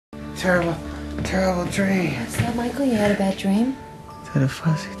terrible, terrible dream. What's that, Michael? You had a bad dream? Did a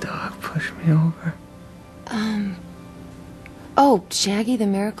fuzzy dog push me over? Oh, Shaggy the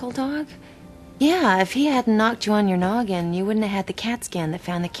miracle dog? Yeah, if he hadn't knocked you on your noggin, you wouldn't have had the CAT scan that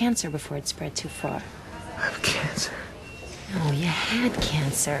found the cancer before it spread too far. I have cancer. Oh, you had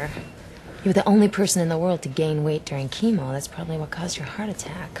cancer. You were the only person in the world to gain weight during chemo. That's probably what caused your heart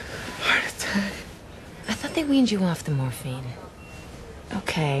attack. Heart attack? I thought they weaned you off the morphine.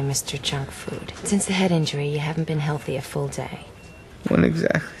 Okay, Mr. Junk Food. Since the head injury, you haven't been healthy a full day. When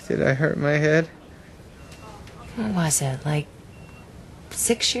exactly did I hurt my head? What was it, like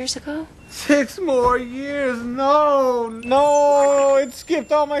 6 years ago? 6 more years? No, it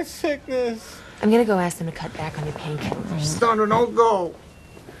skipped all my sickness. I'm gonna go ask them to cut back on your painkillers. Stunner, don't go.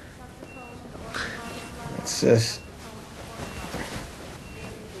 What's this?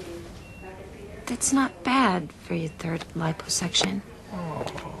 That's not bad for your third liposuction.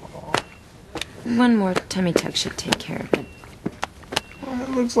 One more tummy tuck should take care of it. Oh,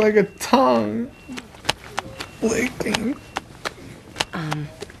 it looks like a tongue. Licking.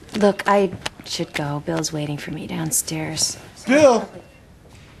 Look, I should go. Bill's waiting for me downstairs. Bill!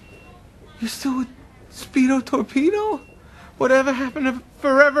 You still with Speedo Torpedo? Whatever happened to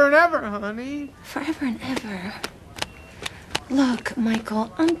forever and ever, honey? Forever and ever. Look,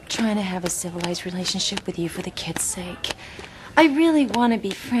 Michael, I'm trying to have a civilized relationship with you for the kid's sake. I really want to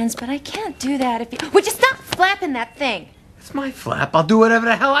be friends, but I can't do that if you... Would you stop flapping that thing? It's my flap. I'll do whatever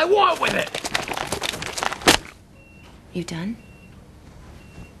the hell I want with it. You done?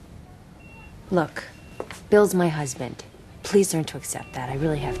 Look, Bill's my husband. Please learn to accept that. I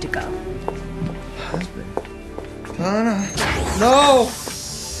really have to go. Husband? Donna. No!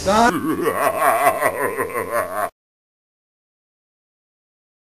 Donna.